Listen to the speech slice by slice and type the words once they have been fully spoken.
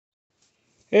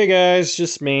Hey guys,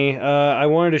 just me. I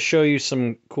wanted to show you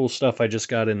some cool stuff I just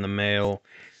got in the mail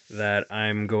that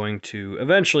I'm going to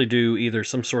eventually do either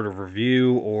some sort of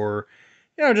review or,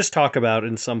 just talk about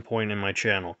in some point in my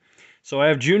channel. So I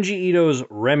have Junji Ito's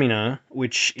Remina,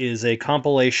 which is a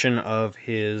compilation of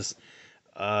his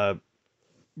uh,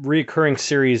 recurring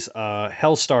series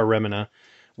Hellstar Remina,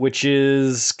 which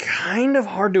is kind of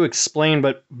hard to explain,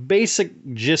 but basic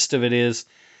gist of it is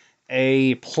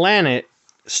a planet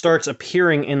starts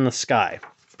appearing in the sky.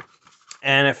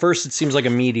 And at first it seems like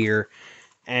a meteor,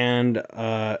 and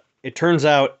it turns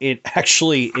out it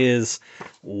actually is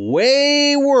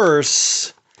way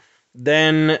worse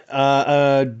than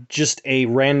just a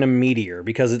random meteor,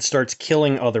 because it starts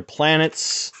killing other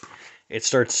planets, it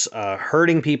starts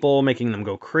hurting people, making them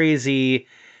go crazy.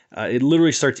 It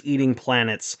literally starts eating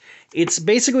planets. It's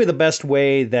basically the best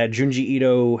way that Junji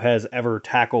Ito has ever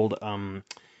tackled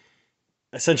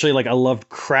essentially like a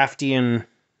Lovecraftian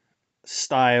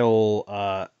style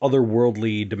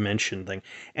otherworldly dimension thing.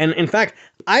 And in fact,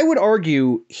 I would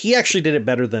argue he actually did it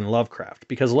better than Lovecraft,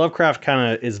 because Lovecraft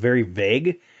kind of is very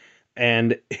vague,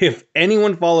 and if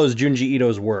anyone follows Junji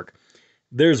Ito's work,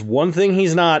 there's one thing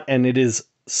he's not, and it is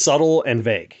subtle and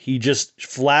vague. He just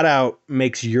flat out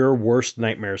makes your worst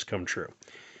nightmares come true.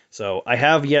 So I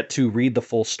have yet to read the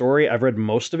full story. I've read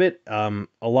most of it. A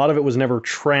lot of it was never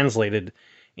translated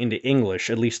into English,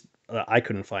 at least I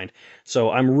couldn't find.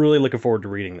 So I'm really looking forward to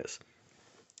reading this.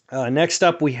 Next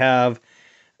up, we have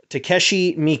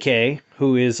Takeshi Miike,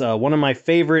 who is one of my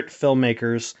favorite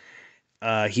filmmakers.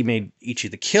 He made Ichi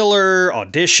the Killer,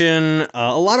 Audition,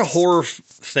 a lot of horror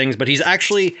things, but he's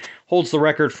actually holds the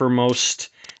record for most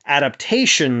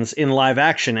adaptations in live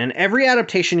action. And every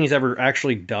adaptation he's ever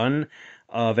actually done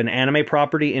of an anime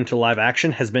property into live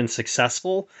action has been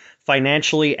successful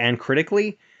financially and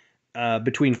critically.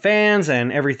 Between fans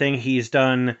and everything, he's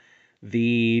done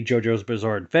the JoJo's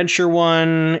Bizarre Adventure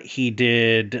one. He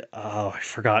did, I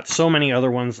forgot, so many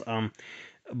other ones.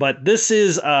 But this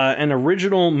is an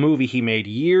original movie he made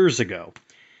years ago.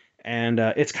 And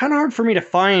it's kind of hard for me to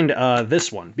find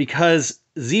this one, because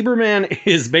Zebraman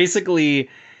is basically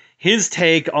his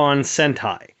take on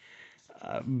Sentai.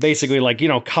 Basically like,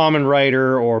 Kamen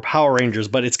Rider or Power Rangers,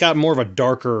 but it's got more of a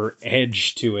darker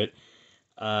edge to it.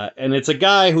 And it's a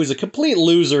guy who's a complete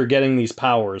loser getting these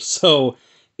powers. So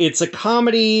it's a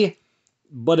comedy,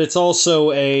 but it's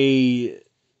also a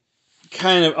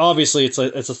kind of, obviously it's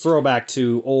a throwback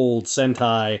to old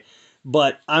Sentai,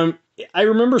 but I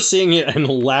remember seeing it and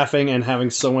laughing and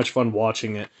having so much fun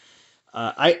watching it.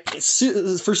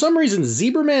 For some reason,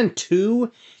 Zebraman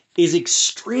 2 is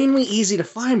extremely easy to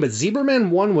find, but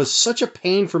Zebraman 1 was such a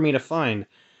pain for me to find.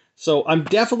 So I'm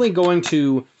definitely going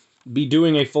to be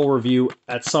doing a full review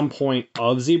at some point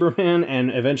of Zebraman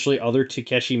and eventually other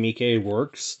Takeshi Miike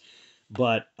works,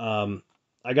 but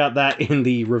I got that in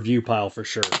the review pile for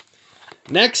sure.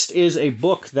 Next is a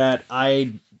book that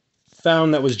I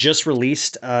found that was just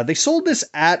released. They sold this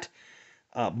at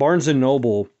Barnes &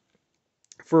 Noble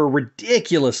for a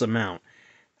ridiculous amount.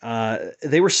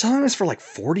 They were selling this for like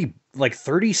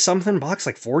 30 something bucks,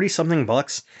 like 40 something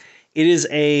bucks. It is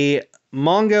a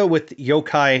manga with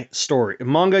yokai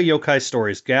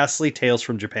stories, ghastly tales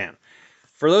from Japan.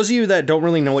 For those of you that don't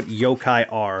really know what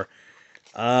yokai are,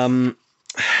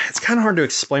 it's kind of hard to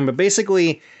explain, but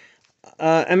basically,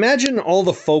 imagine all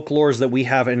the folklores that we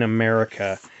have in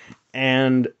America,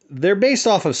 and they're based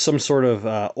off of some sort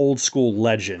of old school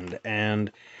legend, and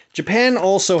Japan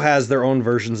also has their own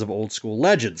versions of old school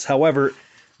legends. However,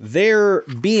 their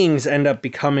beings end up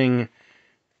becoming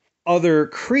other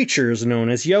creatures known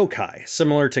as yokai,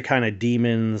 similar to kind of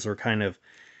demons or kind of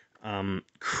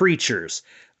creatures.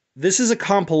 This is a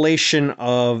compilation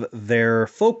of their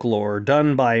folklore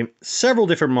done by several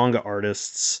different manga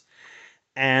artists,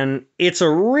 and it's a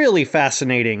really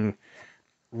fascinating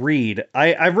read.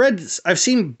 I've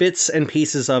seen bits and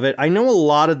pieces of it. I know a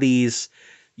lot of these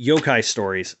yokai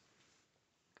stories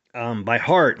by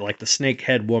heart, like the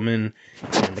Snakehead Woman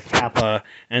and the Kappa,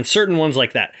 and certain ones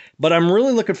like that. But I'm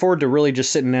really looking forward to really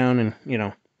just sitting down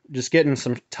and, just getting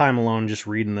some time alone, just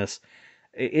reading this.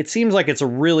 It seems like it's a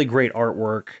really great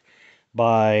artwork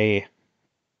by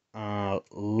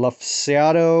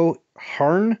Lufciado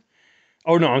Harn.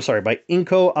 Oh, no, I'm sorry, by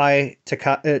Inko I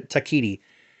Takiti.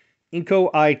 Inko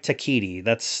I Takiti,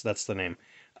 that's the name.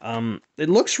 It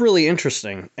looks really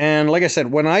interesting, and like I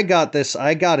said, when I got this,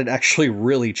 I got it actually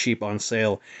really cheap on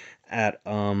sale at,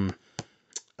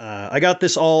 I got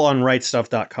this all on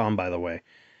RightstufAnime, by the way,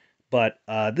 but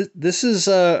this is,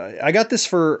 I got this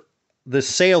for the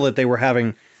sale that they were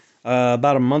having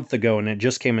about a month ago, and it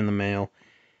just came in the mail,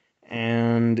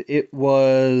 and it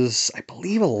was, I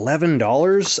believe,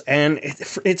 $11, and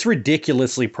it's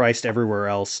ridiculously priced everywhere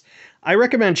else. I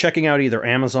recommend checking out either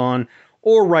Amazon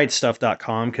or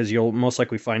RightStuff.com because you'll most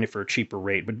likely find it for a cheaper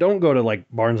rate. But don't go to like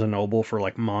Barnes and Noble for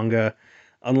like manga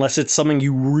unless it's something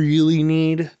you really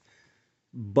need.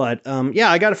 But yeah,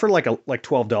 I got it for like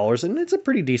 $12, and it's a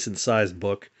pretty decent sized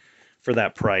book for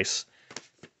that price.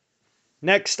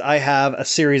 Next, I have a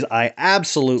series I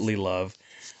absolutely love.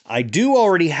 I do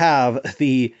already have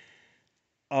the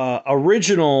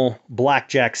original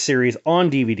Blackjack series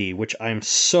on DVD, which I'm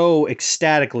so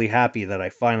ecstatically happy that I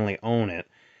finally own it,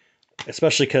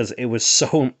 especially because it was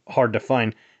so hard to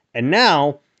find. And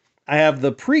now I have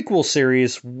the prequel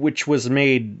series, which was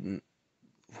made.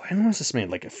 When was this made?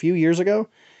 Like a few years ago?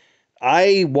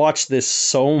 I watched this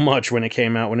so much when it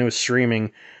came out, when it was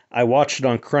streaming. I watched it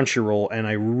on Crunchyroll, and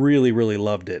I really, really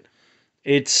loved it.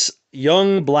 It's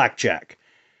Young Blackjack.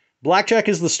 Blackjack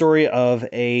is the story of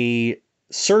a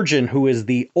surgeon who is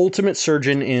the ultimate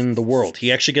surgeon in the world.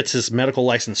 He actually gets his medical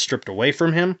license stripped away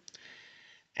from him,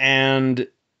 and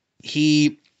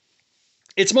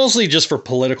it's mostly just for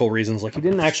political reasons. Like, he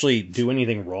didn't actually do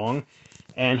anything wrong,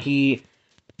 and he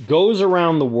goes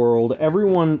around the world.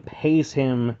 Everyone pays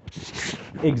him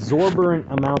exorbitant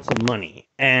amounts of money,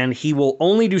 and he will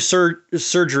only do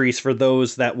surgeries for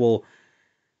those that will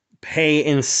pay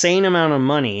insane amount of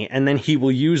money, and then he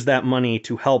will use that money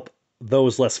to help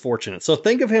those less fortunate. So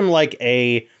think of him like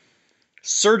a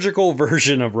surgical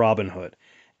version of Robin Hood.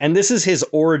 And this is his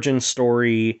origin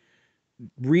story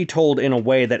retold in a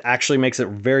way that actually makes it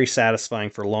very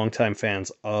satisfying for longtime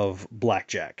fans of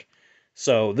Blackjack.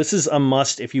 So this is a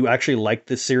must if you actually like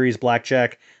this series,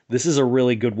 Blackjack. This is a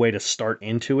really good way to start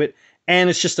into it. And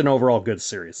it's just an overall good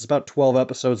series. It's about 12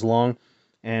 episodes long,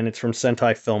 and it's from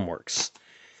Sentai Filmworks.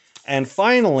 And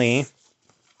finally,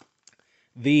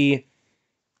 the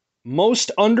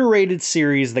most underrated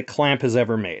series that Clamp has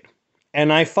ever made.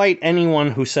 And I fight anyone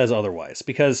who says otherwise,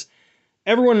 because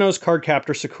everyone knows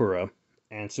Cardcaptor Sakura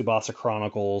and Tsubasa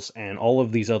Chronicles and all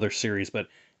of these other series, but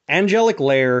Angelic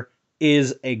Lair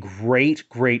is a great,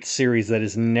 great series that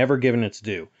is never given its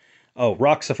due. Oh,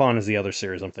 Roxaphon is the other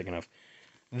series I'm thinking of.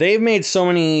 They've made so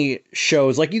many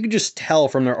shows, like you can just tell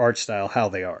from their art style how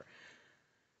they are.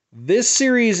 This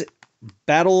series,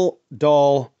 Battle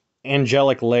Doll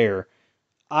Angelic Lair,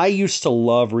 I used to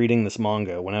love reading this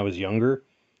manga when I was younger.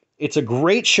 It's a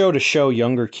great show to show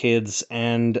younger kids,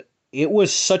 and it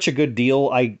was such a good deal,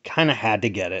 I kind of had to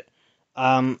get it.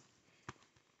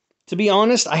 To be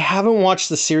honest, I haven't watched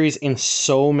the series in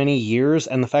so many years,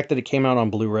 and the fact that it came out on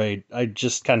Blu-ray, I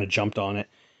just kind of jumped on it.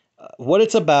 What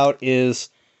it's about is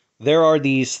there are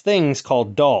these things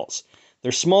called dolls.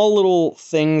 They're small little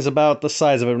things about the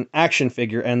size of an action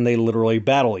figure, and they literally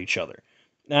battle each other.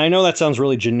 Now, I know that sounds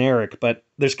really generic, but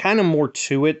there's kind of more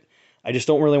to it. I just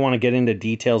don't really want to get into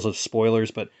details of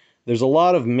spoilers, but there's a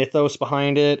lot of mythos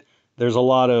behind it. There's a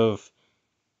lot of,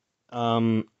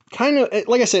 kind of,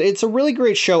 like I said, it's a really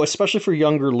great show, especially for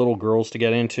younger little girls to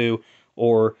get into,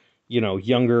 or,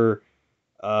 younger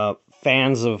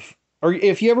fans of, or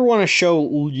if you ever want to show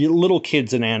little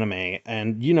kids an anime,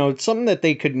 and, it's something that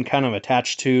they could kind of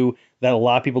attach to that a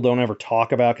lot of people don't ever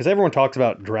talk about, because everyone talks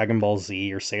about Dragon Ball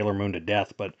Z or Sailor Moon to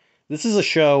death, but this is a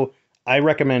show I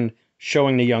recommend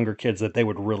showing to younger kids that they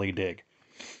would really dig.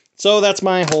 So that's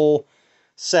my whole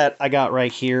set I got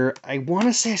right here. I want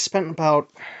to say I spent about,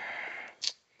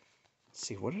 let's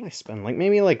see, what did I spend?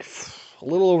 Maybe a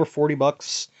little over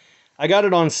 $40. I got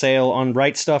it on sale on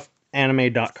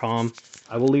RightstufAnime.com.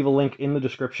 I will leave a link in the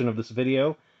description of this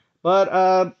video. But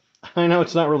I know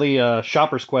it's not really a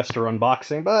shopper's quest or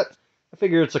unboxing, but I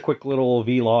figure it's a quick little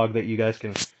vlog that you guys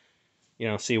can,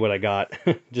 see what I got.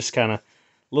 Just kind of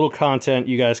little content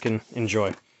you guys can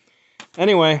enjoy.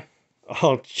 Anyway,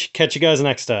 I'll catch you guys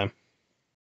next time.